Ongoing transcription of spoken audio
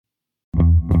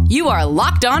You are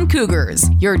Locked On Cougars,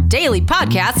 your daily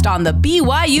podcast on the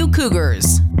BYU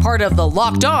Cougars, part of the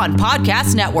Locked On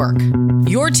Podcast Network.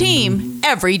 Your team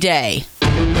every day.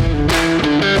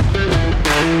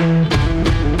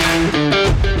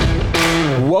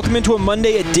 Welcome into a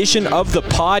Monday edition of the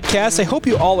podcast. I hope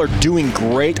you all are doing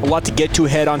great. A lot to get to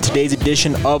ahead on today's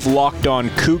edition of Locked On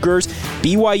Cougars.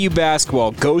 BYU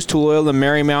basketball goes to Loyola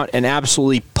Marymount and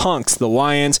absolutely punks the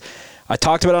Lions. I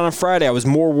talked about it on Friday. I was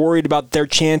more worried about their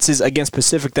chances against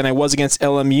Pacific than I was against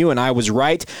LMU, and I was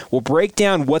right. We'll break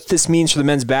down what this means for the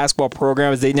men's basketball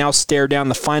program as they now stare down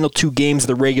the final two games of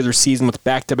the regular season with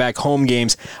back-to-back home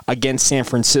games against San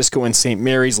Francisco and St.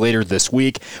 Mary's later this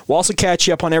week. We'll also catch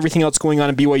you up on everything else going on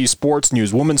in BYU sports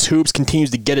news. Women's hoops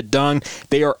continues to get it done.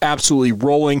 They are absolutely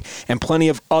rolling, and plenty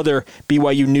of other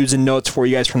BYU news and notes for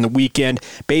you guys from the weekend.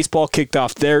 Baseball kicked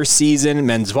off their season.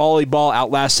 Men's volleyball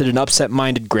outlasted an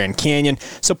upset-minded Grand Canyon.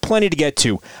 So plenty to get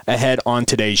to ahead on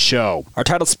today's show. Our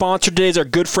title sponsor today is our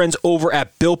good friends over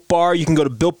at Built Bar. You can go to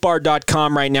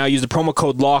BuiltBar.com right now. Use the promo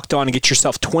code LOCKEDON and get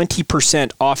yourself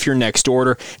 20% off your next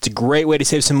order. It's a great way to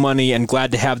save some money and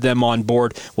glad to have them on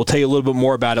board. We'll tell you a little bit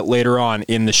more about it later on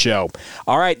in the show.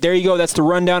 All right, there you go. That's the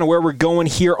rundown of where we're going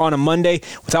here on a Monday.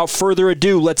 Without further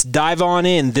ado, let's dive on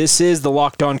in. This is the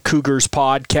Locked On Cougars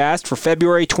podcast for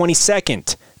February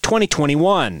 22nd,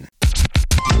 2021.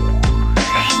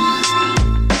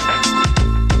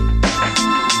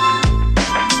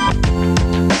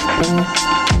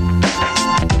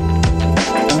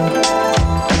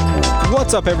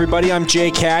 What's up, everybody? I'm Jay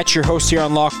Katz, your host here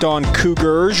on Locked On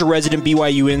Cougars, your resident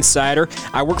BYU insider.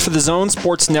 I work for the Zone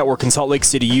Sports Network in Salt Lake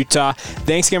City, Utah.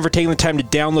 Thanks again for taking the time to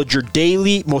download your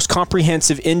daily, most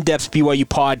comprehensive, in-depth BYU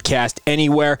podcast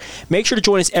anywhere. Make sure to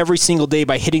join us every single day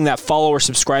by hitting that follow or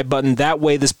subscribe button. That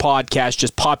way, this podcast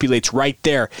just populates right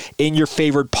there in your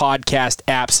favorite podcast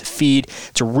app's feed.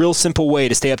 It's a real simple way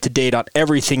to stay up to date on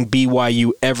everything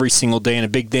BYU every single day, and a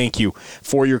big thank you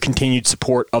for your continued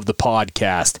support of the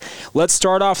podcast. Let's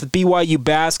start off with BYU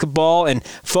basketball, and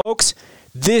folks,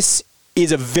 this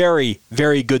is a very,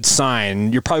 very good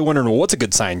sign. You're probably wondering, well, what's a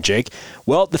good sign, Jake?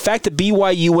 Well, the fact that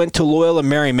BYU went to Loyola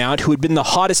Marymount, who had been the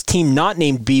hottest team not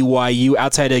named BYU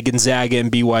outside of Gonzaga and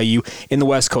BYU in the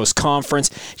West Coast Conference,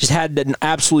 just had an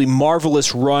absolutely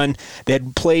marvelous run. They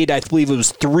had played, I believe it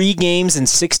was 3 games in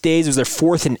 6 days. It was their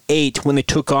 4th and 8 when they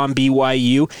took on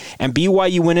BYU, and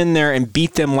BYU went in there and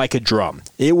beat them like a drum.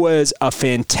 It was a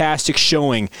fantastic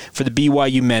showing for the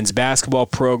BYU men's basketball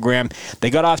program. They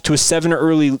got off to a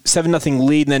 7-0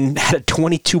 lead and then had a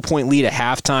 22-point lead at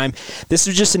halftime. This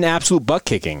was just an absolute butt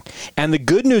kicking. And the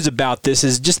good news about this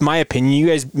is just my opinion. You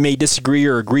guys may disagree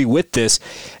or agree with this,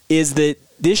 is that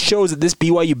this shows that this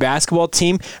BYU basketball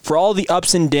team, for all the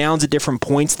ups and downs at different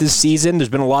points this season, there's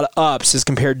been a lot of ups as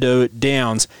compared to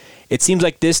downs. It seems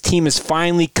like this team is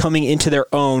finally coming into their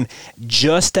own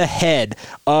just ahead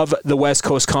of the West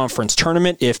Coast Conference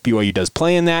tournament, if BYU does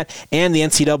play in that, and the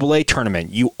NCAA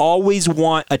tournament. You always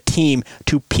want a team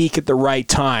to peak at the right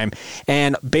time.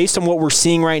 And based on what we're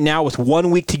seeing right now with 1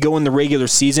 week to go in the regular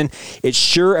season, it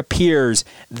sure appears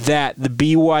that the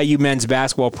BYU men's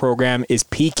basketball program is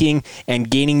peaking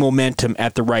and gaining momentum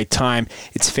at the right time.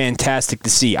 It's fantastic to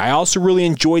see. I also really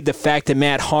enjoyed the fact that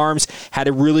Matt Haarms had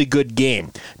a really good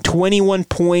game. 21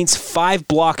 points, 5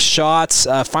 block shots,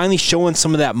 finally showing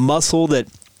some of that muscle that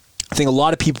I think a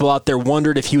lot of people out there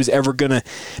wondered if he was ever going to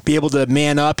be able to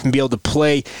man up and be able to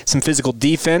play some physical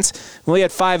defense. Well, he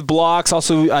had 5 blocks,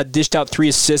 also dished out 3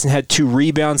 assists and had 2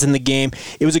 rebounds in the game.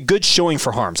 It was a good showing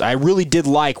for Haarms. I really did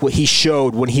like what he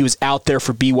showed when he was out there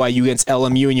for BYU against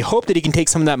LMU, and you hope that he can take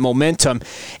some of that momentum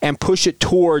and push it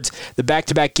towards the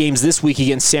back-to-back games this week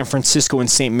against San Francisco and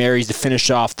St. Mary's to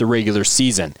finish off the regular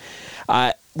season.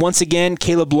 Once again,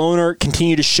 Caleb Lohner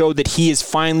continued to show that he is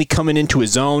finally coming into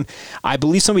his own. I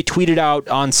believe somebody tweeted out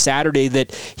on Saturday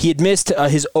that he had missed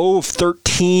his 0 of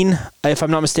 13, if I'm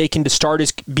not mistaken, to start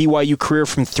his BYU career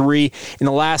from 3. In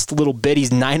the last little bit,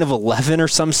 he's 9 of 11 or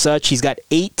some such. He's got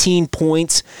 18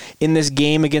 points in this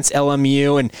game against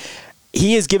LMU, and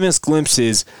he has given us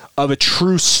glimpses of a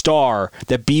true star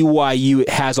that BYU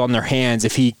has on their hands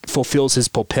if he fulfills his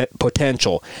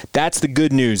potential. That's the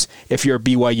good news if you're a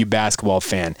BYU basketball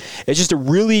fan. It's just a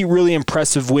really, really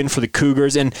impressive win for the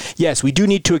Cougars. And yes, we do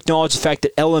need to acknowledge the fact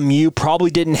that LMU probably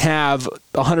didn't have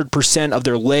 100% of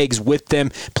their legs with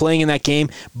them playing in that game,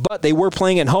 but they were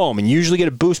playing at home and usually get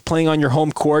a boost playing on your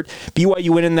home court. BYU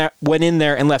went in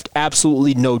there and left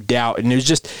absolutely no doubt. And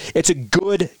it's a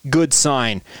good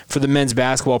sign for the men's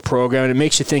basketball program. And it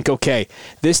makes you think, okay,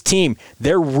 this team,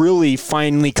 they're really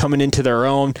finally coming into their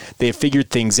own. They've figured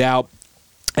things out.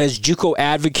 as JUCO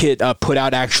Advocate put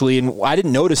out, actually, and I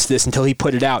didn't notice this until he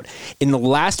put it out, in the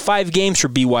last 5 games for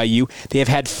BYU, they have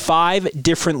had 5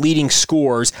 different leading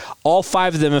scorers. All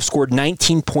 5 of them have scored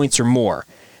 19 points or more.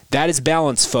 That is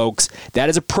balance, folks. That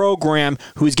is a program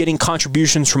who is getting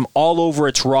contributions from all over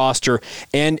its roster.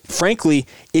 And frankly,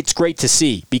 it's great to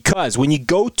see, because when you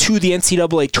go to the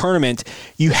NCAA tournament,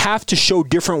 you have to show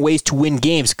different ways to win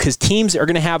games, because teams are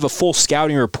going to have a full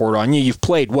scouting report on you. You've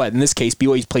played, in this case,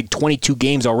 BYU's played 22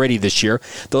 games already this year.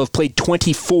 They'll have played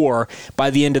 24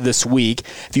 by the end of this week.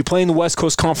 If you play in the West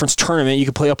Coast Conference tournament, you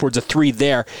can play upwards of 3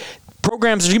 there.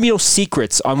 Programs, there's going to be no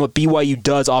secrets on what BYU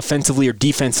does offensively or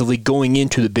defensively going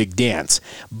into the big dance.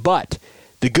 But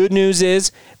the good news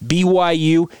is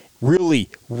BYU really,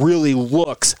 really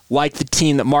looks like the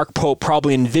team that Mark Pope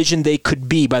probably envisioned they could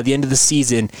be by the end of the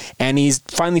season, and he's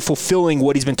finally fulfilling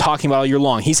what he's been talking about all year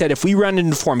long. He said, if we round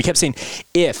into form, he kept saying,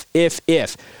 if.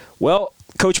 Well,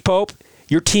 Coach Pope,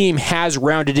 your team has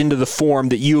rounded into the form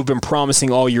that you have been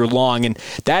promising all year long, and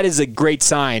that is a great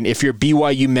sign if you're a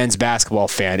BYU men's basketball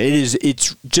fan.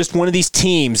 It's just one of these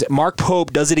teams. Mark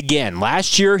Pope does it again.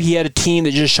 Last year, he had a team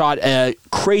that just shot a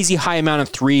crazy high amount of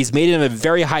threes, made it in a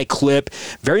very high clip,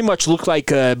 very much looked like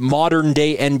a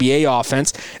modern-day NBA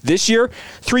offense. This year,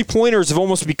 three-pointers have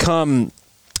almost become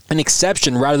an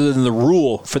exception rather than the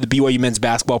rule for the BYU men's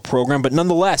basketball program, but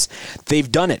nonetheless, they've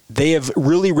done it. They have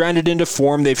really rounded into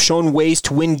form. They've shown ways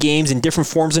to win games in different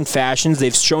forms and fashions.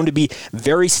 They've shown to be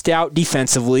very stout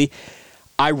defensively.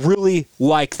 I really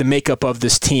like the makeup of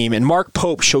this team, and Mark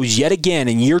Pope shows yet again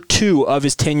in year 2 of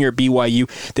his tenure at BYU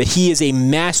that he is a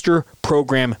master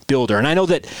program builder. And I know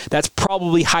that that's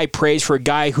probably high praise for a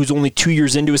guy who's only 2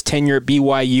 years into his tenure at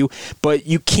BYU, but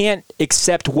you can't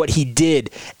accept what he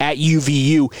did at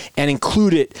UVU and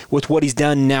include it with what he's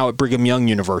done now at Brigham Young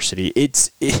University. It's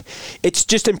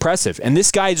just impressive, and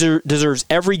this guy deserves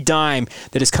every dime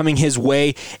that is coming his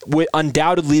way.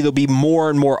 Undoubtedly, there'll be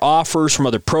more and more offers from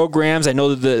other programs. I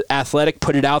know that the Athletic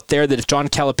put it out there that if John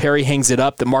Calipari hangs it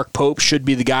up, that Mark Pope should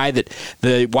be the guy that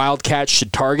the Wildcats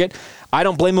should target. I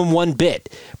don't blame him one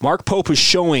bit. Mark Pope is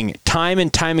showing time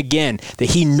and time again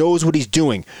that he knows what he's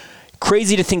doing.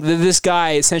 Crazy to think that this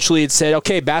guy essentially had said,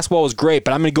 okay, basketball is great,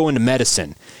 but I'm going to go into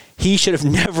medicine. He should have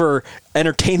never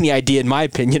entertained the idea, in my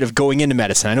opinion, of going into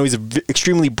medicine. I know he's an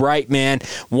extremely bright man,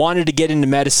 wanted to get into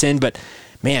medicine, but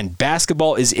man,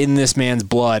 basketball is in this man's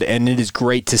blood, and it is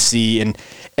great to see. And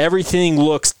everything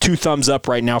looks 2 thumbs up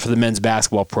right now for the men's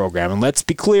basketball program. And let's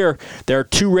be clear, there are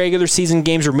 2 regular season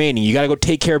games remaining. You got to go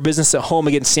take care of business at home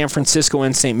against San Francisco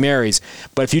and St. Mary's.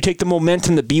 But if you take the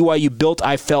momentum that BYU built,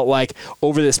 I felt like,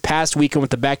 over this past weekend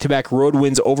with the back-to-back road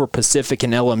wins over Pacific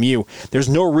and LMU, there's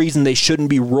no reason they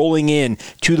shouldn't be rolling in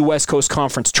to the West Coast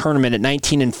Conference tournament at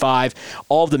 19-5.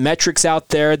 All of the metrics out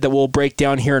there that we'll break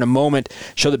down here in a moment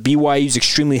show that BYU's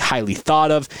extremely highly thought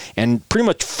of and pretty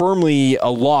much firmly a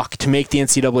lock to make the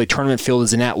NCAA tournament field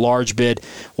as an at-large bid.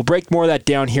 We'll break more of that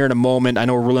down here in a moment. I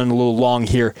know we're running a little long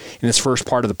here in this first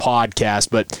part of the podcast,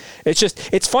 but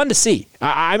it's fun to see.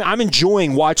 I'm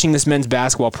enjoying watching this men's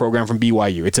basketball program from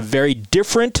BYU. It's a very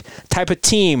different type of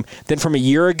team than from a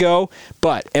year ago,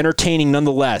 but entertaining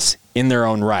nonetheless in their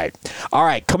own right. All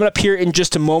right, coming up here in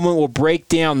just a moment, we'll break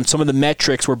down some of the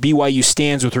metrics where BYU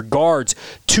stands with regards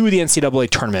to the NCAA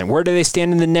tournament. Where do they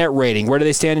stand in the net rating? Where do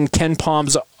they stand in Ken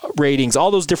Palm's ratings? All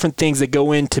those different things that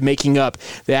go into making up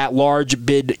that large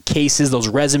bid cases, those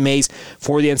resumes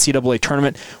for the NCAA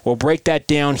tournament. We'll break that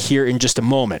down here in just a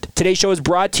moment. Today's show is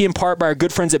brought to you in part by our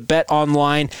good friends at Bet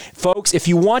Online. Folks, if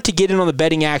you want to get in on the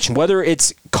betting action, whether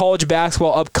it's college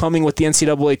basketball upcoming with the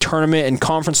NCAA tournament and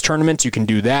conference tournaments, you can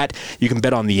do that. You can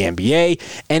bet on the NBA,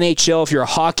 NHL. If you're a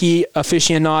hockey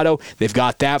aficionado, they've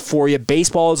got that for you.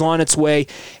 Baseball is on its way.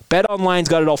 BetOnline's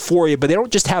got it all for you, but they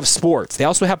don't just have sports. They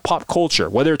also have pop culture,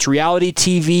 whether it's reality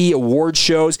TV, award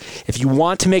shows. If you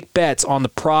want to make bets on the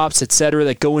props, etc.,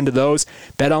 that go into those,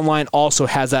 BetOnline also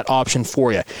has that option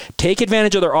for you. Take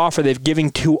advantage of their offer they've given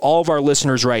to all of our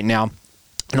listeners right now.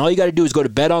 And all you got to do is go to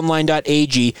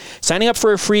betonline.ag, signing up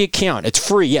for a free account. It's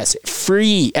free, yes,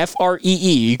 free,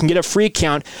 F-R-E-E. You can get a free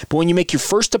account, but when you make your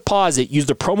first deposit, use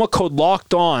the promo code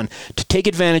LOCKEDON to take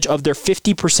advantage of their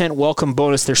 50% welcome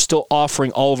bonus they're still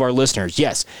offering all of our listeners.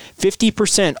 Yes,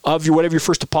 50% of whatever your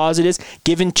first deposit is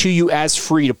given to you as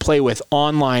free to play with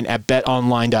online at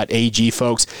betonline.ag,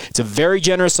 folks. It's a very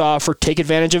generous offer. Take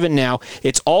advantage of it now.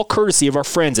 It's all courtesy of our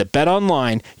friends at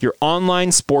BetOnline, your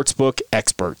online sportsbook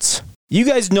experts. You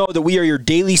guys know that we are your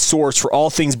daily source for all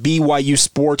things BYU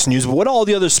sports news, but what all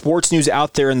the other sports news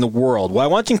out there in the world? Well, I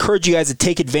want to encourage you guys to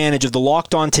take advantage of the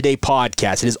Locked On Today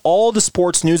podcast. It is all the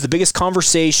sports news, the biggest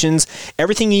conversations,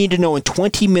 everything you need to know in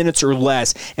 20 minutes or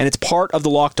less, and it's part of the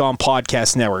Locked On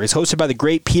Podcast Network. It's hosted by the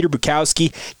great Peter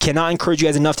Bukowski. Cannot encourage you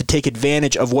guys enough to take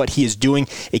advantage of what he is doing.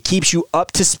 It keeps you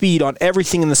up to speed on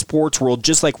everything in the sports world,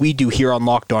 just like we do here on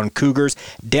Locked On Cougars.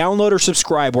 Download or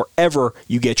subscribe wherever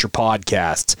you get your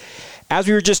podcasts. As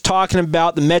we were just talking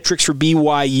about, the metrics for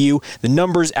BYU, the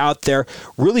numbers out there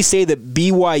really say that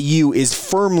BYU is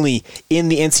firmly in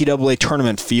the NCAA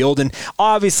tournament field. And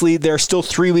obviously, there are still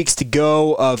 3 weeks to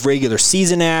go of regular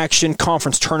season action,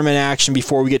 conference tournament action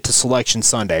before we get to Selection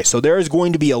Sunday. So there is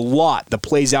going to be a lot that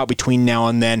plays out between now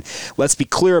and then. Let's be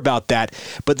clear about that.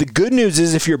 But the good news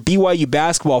is, if you're a BYU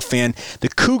basketball fan, the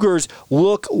Cougars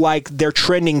look like they're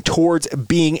trending towards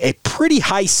being a pretty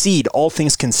high seed, all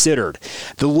things considered.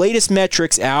 The latest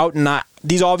metrics out, and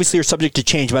these obviously are subject to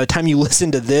change. By the time you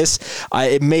listen to this,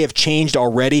 it may have changed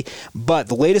already, but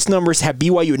the latest numbers have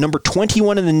BYU at number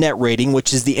 21 in the net rating,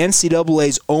 which is the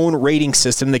NCAA's own rating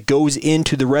system that goes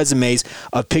into the resumes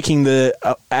of picking the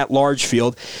at-large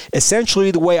field.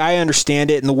 Essentially, the way I understand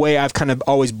it and the way I've kind of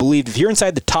always believed, if you're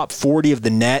inside the top 40 of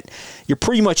the net, you're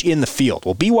pretty much in the field.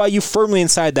 Well, BYU firmly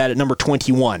inside that at number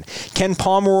 21. Ken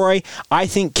Pomeroy, I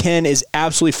think Ken is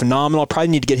absolutely phenomenal. I probably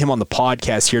need to get him on the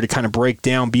podcast here to kind of break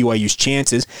down BYU's chances.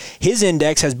 His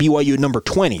index has BYU at number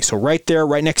 20, so right there,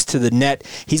 right next to the net,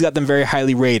 he's got them very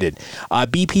highly rated.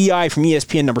 BPI from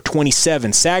ESPN, number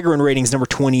 27. Sagarin ratings, number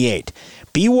 28.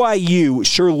 BYU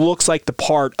sure looks like the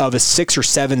part of a 6 or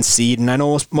 7 seed, and I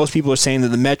know most people are saying that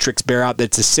the metrics bear out that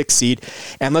it's a 6 seed.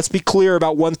 And let's be clear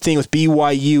about one thing with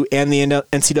BYU and the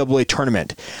NCAA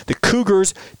tournament. The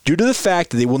Cougars, due to the fact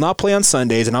that they will not play on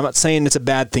Sundays, and I'm not saying it's a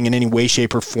bad thing in any way,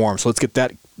 shape, or form, so let's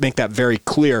make that very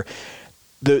clear.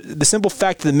 The simple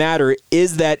fact of the matter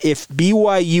is that if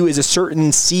BYU is a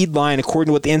certain seed line according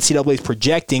to what the NCAA is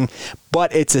projecting,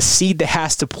 but it's a seed that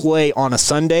has to play on a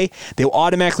Sunday, they'll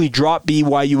automatically drop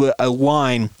BYU a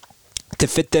line to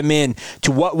fit them in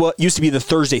to what used to be the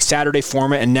Thursday-Saturday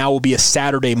format and now will be a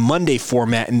Saturday-Monday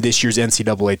format in this year's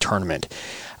NCAA tournament.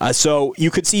 So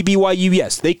you could see BYU,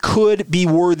 yes, they could be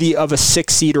worthy of a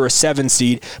 6 seed or a 7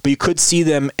 seed, but you could see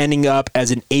them ending up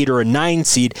as an 8 or a 9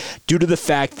 seed due to the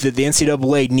fact that the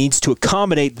NCAA needs to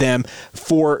accommodate them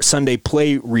for Sunday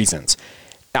play reasons.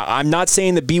 Now, I'm not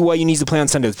saying that BYU needs to play on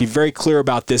Sunday. Let's be very clear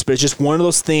about this, but it's just one of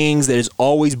those things that is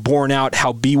always borne out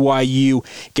how BYU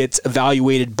gets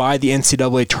evaluated by the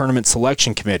NCAA Tournament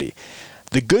Selection Committee.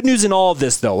 The good news in all of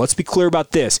this, though, let's be clear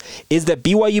about this, is that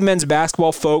BYU men's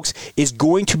basketball, folks, is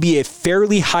going to be a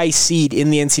fairly high seed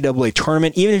in the NCAA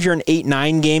tournament. Even if you're an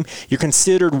 8-9 game, you're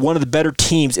considered one of the better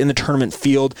teams in the tournament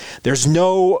field. There's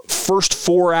no first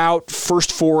 4 out,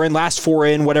 first 4 in, last 4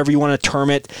 in, whatever you want to term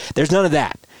it. There's none of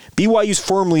that. BYU's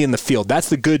firmly in the field. That's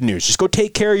the good news. Just go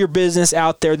take care of your business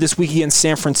out there this week against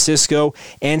San Francisco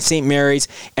and St. Mary's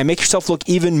and make yourself look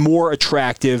even more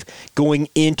attractive going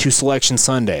into Selection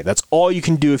Sunday. That's all you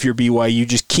can do if you're BYU.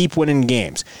 Just keep winning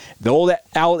games. The old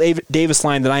Al Davis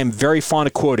line that I am very fond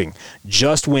of quoting,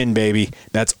 just win, baby.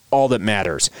 That's all that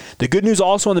matters. The good news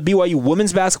also on the BYU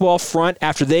women's basketball front,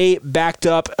 after they backed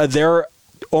up their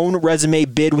own resume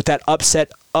bid with that upset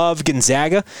of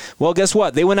Gonzaga, well, guess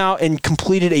what? They went out and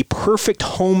completed a perfect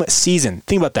home season.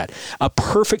 Think about that. A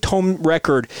perfect home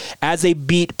record as they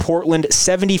beat Portland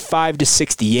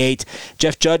 75-68.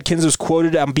 Jeff Judkins was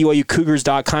quoted on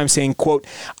BYUCougars.com saying, quote,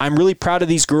 "I'm really proud of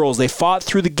these girls. They fought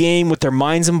through the game with their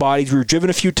minds and bodies. We were driven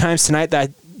a few times tonight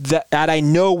that I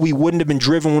know we wouldn't have been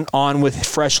driven on with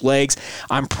fresh legs.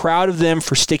 I'm proud of them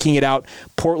for sticking it out.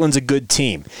 Portland's a good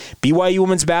team." BYU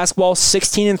women's basketball,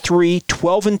 16-3,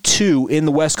 12-2 in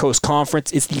the West Coast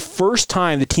Conference. It's the first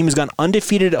time the team has gone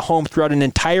undefeated at home throughout an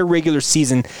entire regular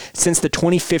season since the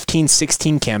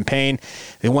 2015-16 campaign.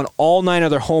 They won all 9 of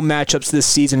their home matchups this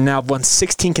season and now have won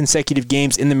 16 consecutive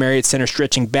games in the Marriott Center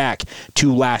stretching back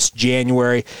to last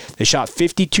January. They shot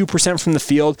 52% from the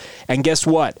field, and guess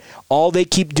what? All they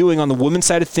keep doing on the women's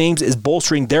side of things is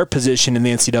bolstering their position in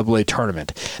the NCAA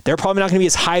tournament. They're probably not going to be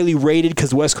as highly rated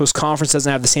because the West Coast Conference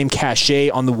doesn't have the same cachet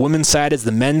on the women's side as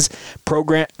the men's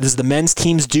program, as the men's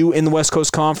teams do in the West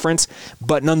Coast Conference.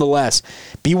 But nonetheless,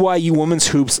 BYU women's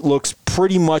hoops looks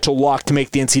pretty much a lock to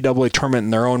make the NCAA tournament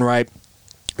in their own right.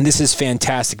 This is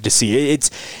fantastic to see. It's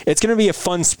going to be a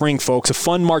fun spring, folks. A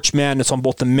fun March Madness on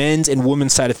both the men's and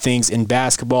women's side of things in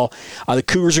basketball. The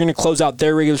Cougars are going to close out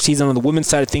their regular season on the women's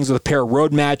side of things with a pair of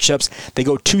road matchups. They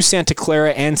go to Santa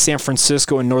Clara and San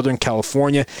Francisco in Northern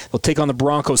California. They'll take on the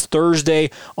Broncos Thursday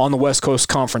on the West Coast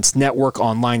Conference Network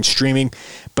online streaming.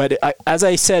 But as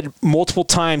I said multiple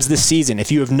times this season,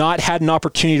 if you have not had an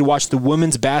opportunity to watch the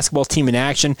women's basketball team in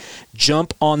action,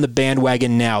 jump on the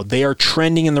bandwagon now. They are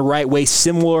trending in the right way,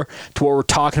 similar to what we're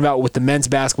talking about with the men's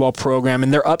basketball program.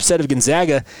 And their upset of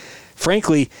Gonzaga,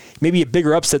 frankly, maybe a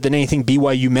bigger upset than anything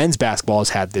BYU men's basketball has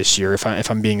had this year, if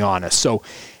I'm being honest. So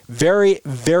very,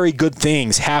 very good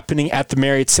things happening at the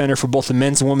Marriott Center for both the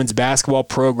men's and women's basketball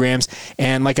programs.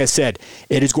 And like I said,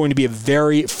 it is going to be a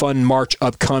very fun March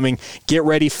upcoming. Get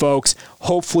ready, folks.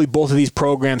 Hopefully both of these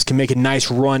programs can make a nice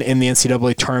run in the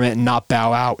NCAA tournament and not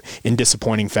bow out in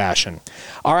disappointing fashion.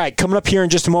 All right, coming up here in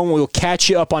just a moment, we'll catch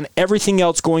you up on everything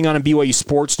else going on in BYU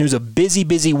sports news. A busy,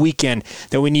 busy weekend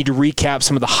that we need to recap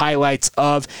some of the highlights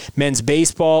of. Men's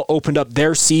baseball opened up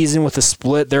their season with a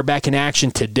split. They're back in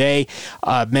action today.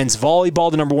 Men's volleyball,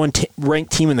 the number one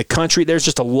ranked team in the country. There's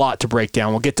just a lot to break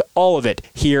down. We'll get to all of it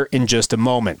here in just a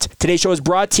moment. Today's show is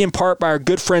brought to you in part by our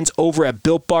good friends over at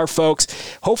Built Bar, folks.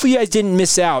 Hopefully you guys didn't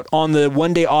miss out on the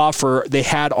one-day offer they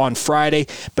had on Friday,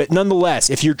 but nonetheless,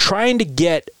 if you're trying to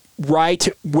get right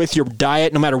with your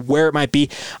diet, no matter where it might be.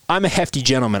 I'm a hefty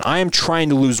gentleman. I am trying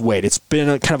to lose weight. It's been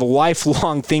a kind of a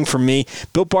lifelong thing for me.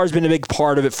 Built Bar has been a big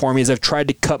part of it for me as I've tried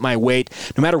to cut my weight.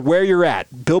 No matter where you're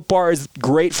at, Built Bar is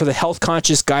great for the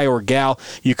health-conscious guy or gal.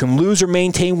 You can lose or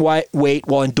maintain weight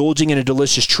while indulging in a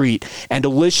delicious treat, and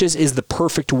delicious is the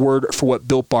perfect word for what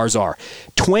Built Bars are.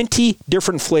 20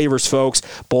 different flavors, folks,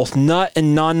 both nut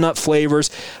and non-nut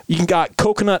flavors. You can got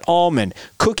coconut almond,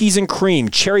 cookies and cream,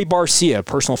 cherry barcia,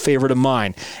 personal favorite of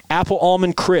mine, apple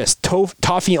almond crisp,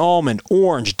 toffee almond,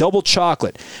 orange, double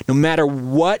chocolate. No matter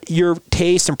what your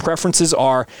taste and preferences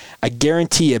are, I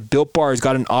guarantee you Built Bar has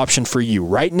got an option for you.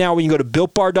 Right now, when you go to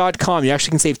BuiltBar.com, you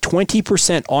actually can save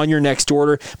 20% on your next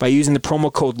order by using the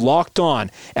promo code LOCKEDON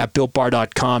at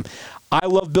BuiltBar.com. I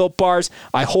love Built Bars.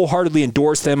 I wholeheartedly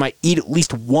endorse them. I eat at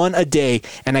least one a day,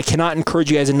 and I cannot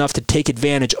encourage you guys enough to take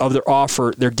advantage of their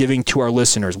offer they're giving to our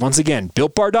listeners. Once again,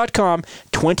 BuiltBar.com,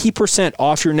 20%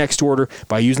 off your next order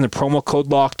by using the promo code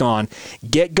LOCKEDON.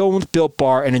 Get going with Built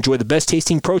Bar and enjoy the best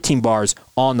tasting protein bars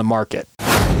on the market.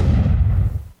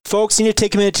 Folks, I need to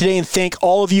take a minute today and thank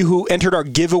all of you who entered our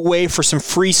giveaway for some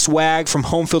free swag from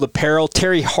Home Field Apparel.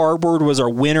 Terry Harbord was our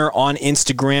winner on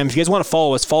Instagram. If you guys want to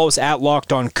follow us at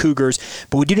Locked On Cougars.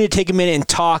 But we do need to take a minute and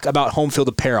talk about Home Field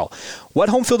Apparel. What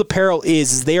Home Field Apparel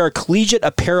is they are a collegiate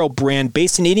apparel brand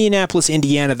based in Indianapolis,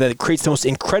 Indiana that creates the most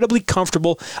incredibly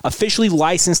comfortable, officially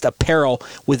licensed apparel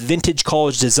with vintage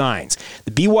college designs.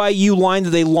 The BYU line that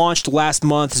they launched last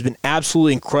month has been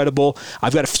absolutely incredible.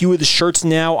 I've got a few of the shirts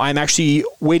now. I'm actually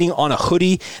waiting on a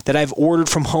hoodie that I've ordered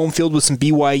from Home Field with some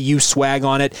BYU swag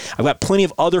on it. I've got plenty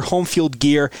of other Home Field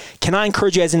gear. Cannot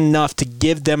encourage you guys enough to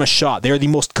give them a shot. They are the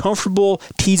most comfortable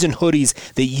tees and hoodies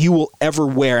that you will ever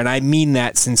wear, and I mean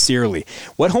that sincerely.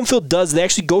 What Home Field does, they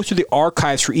actually go through the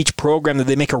archives for each program that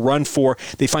they make a run for.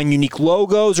 They find unique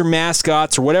logos or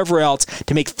mascots or whatever else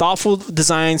to make thoughtful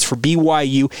designs for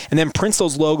BYU and then prints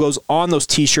those logos on those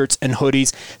t-shirts and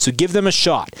hoodies. So give them a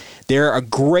shot. They're a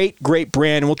great, great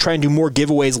brand, and we'll try and do more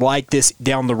giveaways like this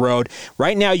down the road.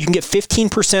 Right now, you can get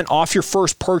 15% off your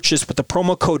first purchase with the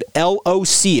promo code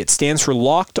LOC. It stands for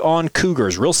Locked On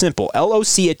Cougars. Real simple.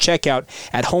 LOC at checkout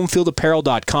at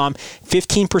homefieldapparel.com.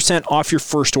 15% off your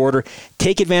first order.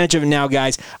 Take advantage of it now,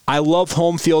 guys. I love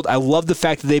Home Field. I love the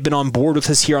fact that they've been on board with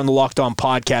us here on the Locked On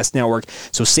Podcast Network.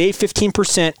 So save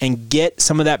 15% and get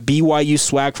some of that BYU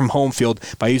swag from Home Field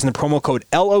by using the promo code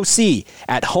LOC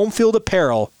at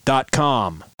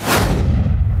homefieldapparel.com.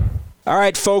 All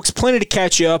right, folks, plenty to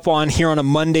catch you up on here on a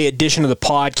Monday edition of the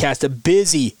podcast. A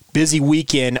busy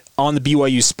weekend on the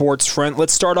BYU sports front.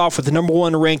 Let's start off with the number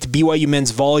one ranked BYU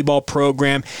men's volleyball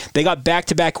program. They got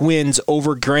back-to-back wins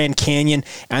over Grand Canyon,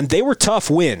 and they were tough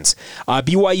wins.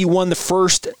 BYU won the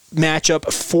first matchup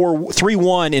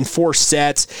 3-1 in 4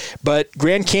 sets, but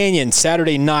Grand Canyon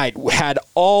Saturday night had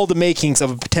all the makings of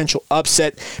a potential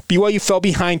upset. BYU fell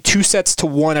behind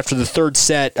 2-1 after the third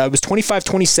set. It was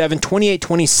 25-27,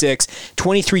 28-26,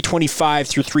 23-25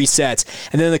 through 3 sets.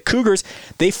 And then the Cougars,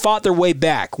 they fought their way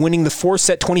back, winning the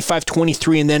 4-set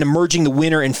 25-23 and then emerging the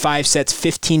winner in 5 sets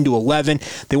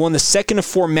 15-11. They won the second of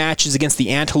 4 matches against the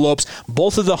Antelopes.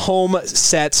 Both of the home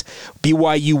sets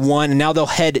BYU won, and now they'll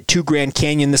head to Grand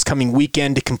Canyon this coming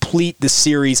weekend to complete the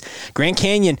series. Grand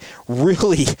Canyon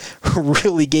really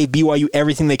gave BYU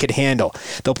everything they could handle.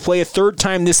 They'll play a third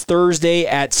time this Thursday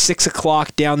at 6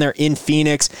 o'clock down there in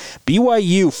Phoenix.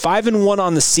 BYU, 5-1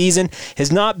 on the season,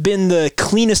 has not been the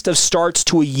cleanest of starts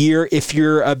to a year if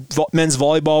you're a men's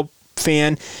volleyball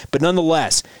fan, but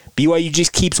nonetheless, BYU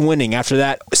just keeps winning. After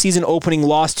that season opening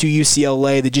loss to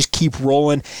UCLA, they just keep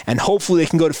rolling, and hopefully they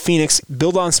can go to Phoenix,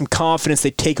 build on some confidence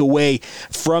they take away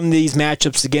from these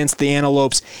matchups against the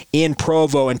Antelopes in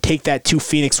Provo, and take that to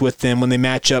Phoenix with them when they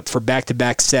match up for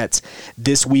back-to-back sets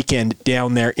this weekend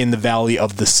down there in the Valley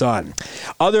of the Sun.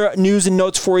 Other news and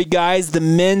notes for you guys: the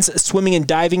men's swimming and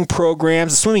diving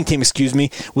programs, the swimming team,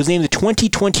 was named the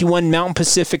 2021 Mountain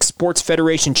Pacific Sports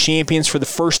Federation champions for the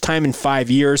first time in 5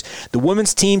 years. The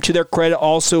women's team, to their credit,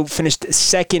 also finished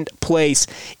second place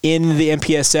in the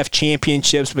MPSF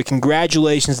championships, but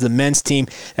congratulations to the men's team.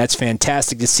 That's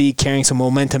fantastic to see, carrying some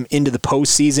momentum into the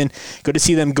postseason. Good to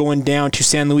see them going down to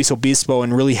San Luis Obispo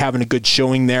and really having a good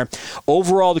showing there.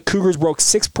 Overall, the Cougars broke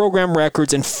 6 program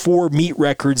records and 4 meet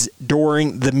records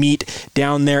during the meet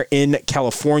down there in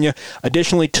California.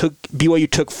 Additionally, BYU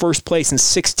took first place in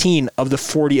 16 of the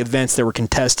 40 events that were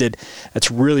contested.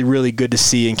 That's really, really good to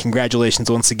see, and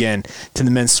congratulations once again to the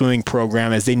men's swimming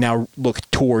program as they now look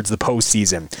towards the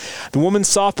postseason. The women's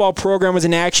softball program was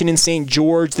in action in St.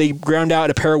 George. They ground out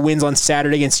a pair of wins on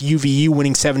Saturday against UVU,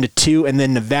 winning 7-2, and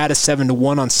then Nevada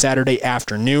 7-1 on Saturday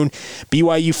afternoon.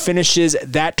 BYU finishes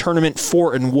that tournament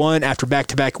 4-1 after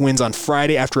back-to-back wins on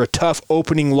Friday after a tough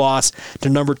opening loss to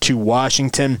number 2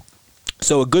 Washington.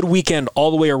 So a good weekend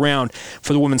all the way around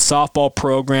for the women's softball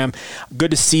program. Good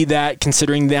to see that,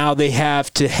 considering now they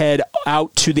have to head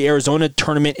out to the Arizona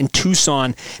tournament in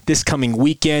Tucson this coming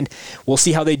weekend. We'll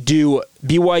see how they do.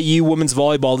 BYU women's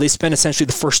volleyball, they spent essentially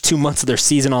the first 2 months of their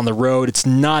season on the road. It's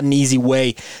not an easy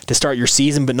way to start your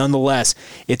season, but nonetheless,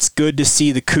 it's good to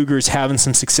see the Cougars having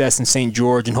some success in St.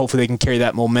 George, and hopefully they can carry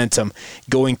that momentum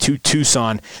going to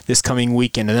Tucson this coming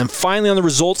weekend. And then finally, on the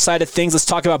results side of things, let's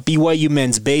talk about BYU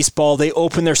men's baseball. They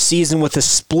opened their season with a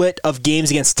split of games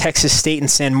against Texas State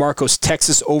and San Marcos,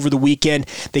 Texas over the weekend.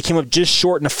 They came up just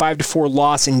short in a 5-4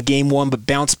 loss in Game 1, but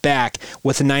bounced back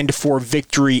with a 9-4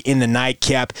 victory in the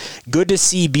nightcap. Good to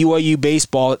see BYU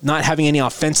baseball not having any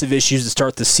offensive issues to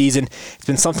start the season. It's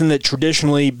been something that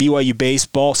traditionally BYU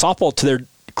baseball, softball to their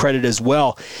credit as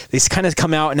well, they kind of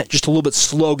come out and just a little bit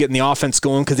slow getting the offense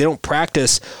going because they don't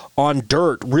practice on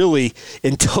dirt really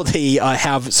until they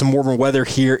have some warmer weather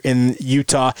here in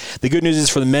Utah. The good news is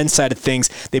for the men's side of things,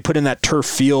 they put in that turf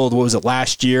field, what was it,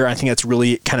 last year? I think that's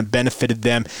really kind of benefited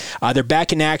them. They're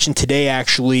back in action today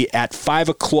actually at 3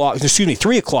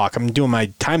 o'clock. I'm doing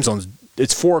my time zones.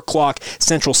 It's 4 o'clock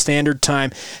Central Standard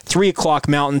Time, 3 o'clock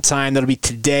Mountain Time. That'll be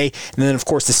today. And then, of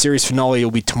course, the series finale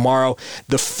will be tomorrow.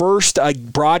 The first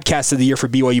broadcast of the year for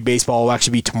BYU baseball will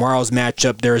actually be tomorrow's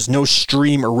matchup. There is no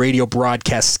stream or radio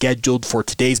broadcast scheduled for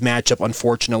today's matchup,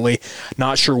 unfortunately.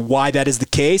 Not sure why that is the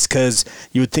case, because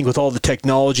you would think with all the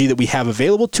technology that we have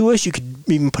available to us, you could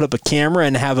even put up a camera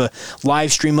and have a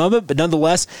live stream of it. But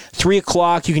nonetheless, 3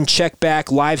 o'clock, you can check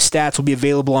back. Live stats will be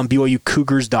available on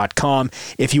BYUCougars.com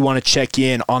if you want to check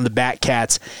in on the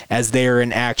Batcats as they are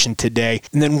in action today.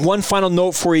 And then one final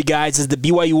note for you guys is the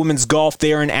BYU women's golf.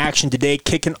 They are in action today,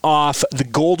 kicking off the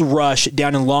Gold Rush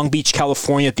down in Long Beach,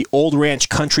 California at the Old Ranch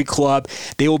Country Club.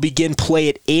 They will begin play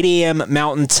at 8 a.m.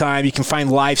 Mountain Time. You can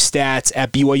find live stats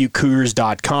at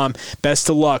BYUCougars.com. Best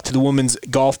of luck to the women's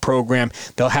golf program.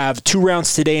 They'll have 2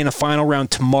 rounds today and a final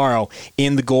round tomorrow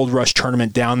in the Gold Rush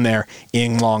tournament down there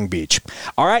in Long Beach.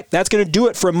 All right, that's going to do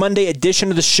it for a Monday edition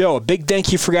of the show. A big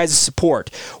thank you for guys'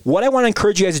 support. What I want to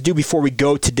encourage you guys to do before we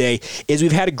go today is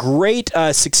we've had a great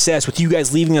success with you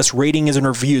guys leaving us ratings and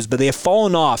reviews, but they have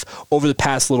fallen off over the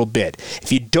past little bit.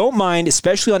 If you don't mind,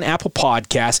 especially on Apple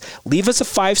Podcasts, leave us a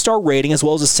 5-star rating as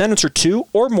well as a sentence or 2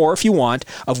 or more if you want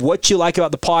of what you like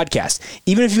about the podcast.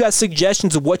 Even if you got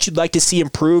suggestions of what you'd like to see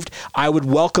improved, I would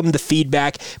welcome the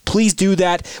feedback. Please do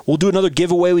that. We'll do another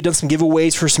giveaway. We've done some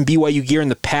giveaways for some BYU gear in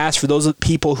the past for those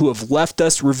people who have left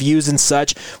us reviews and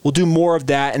such. We'll do more of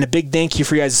that, and a big big thank you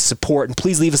for you guys' support, and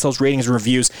please leave us those ratings and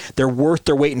reviews. They're worth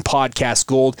their weight in podcast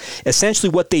gold.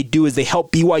 Essentially what they do is they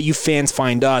help BYU fans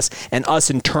find us, and us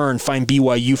in turn find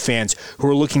BYU fans who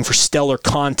are looking for stellar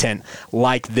content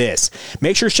like this.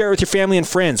 Make sure to share it with your family and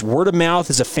friends. Word of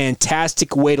mouth is a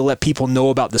fantastic way to let people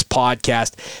know about this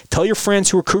podcast. Tell your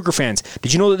friends who are Cougar fans.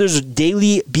 Did you know that there's a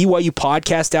daily BYU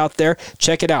podcast out there?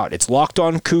 Check it out. It's Locked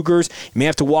On Cougars. You may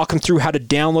have to walk them through how to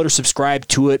download or subscribe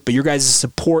to it, but your guys'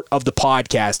 support of the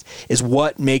podcast is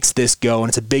what makes this go, and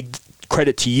it's a big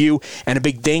credit to you and a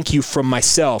big thank you from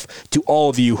myself to all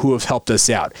of you who have helped us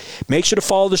out. Make sure to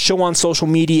follow the show on social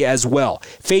media as well.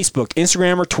 Facebook,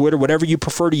 Instagram, or Twitter, whatever you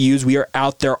prefer to use. We are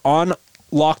out there on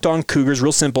Locked On Cougars.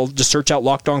 Real simple. Just search out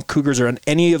Locked On Cougars or on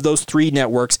any of those 3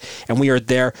 networks, and we are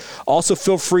there. Also,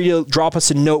 feel free to drop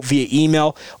us a note via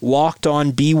email.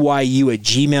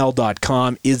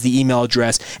 LockedOnBYU@gmail.com is the email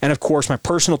address. And, of course, my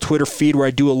personal Twitter feed where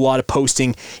I do a lot of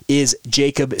posting is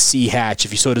Jacob C. Hatch.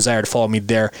 If you so desire to follow me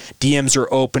there. DMs are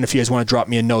open if you guys want to drop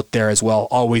me a note there as well.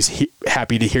 Always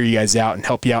happy to hear you guys out and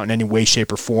help you out in any way,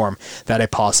 shape, or form that I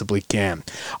possibly can.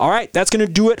 All right, that's going to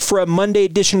do it for a Monday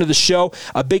edition of the show.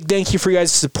 A big thank you for you guys'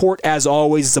 support as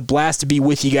always. It's a blast to be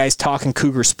with you guys talking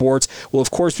Cougar sports. We'll of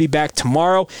course be back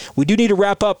tomorrow. We do need to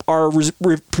wrap up our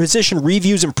position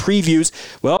reviews and previews.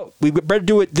 Well, we better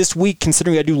do it this week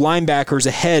considering I do linebackers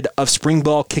ahead of spring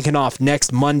ball kicking off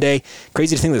next Monday.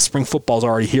 Crazy to think that spring football's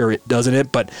already here, doesn't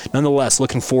it? But nonetheless,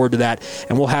 looking forward to that.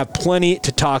 And we'll have plenty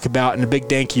to talk about, and a big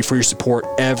thank you for your support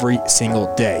every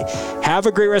single day. Have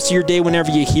a great rest of your day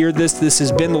whenever you hear this. This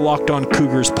has been the Locked On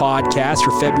Cougars podcast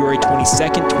for February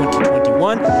 22nd, 2021.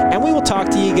 And we will talk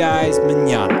to you guys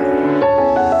mañana.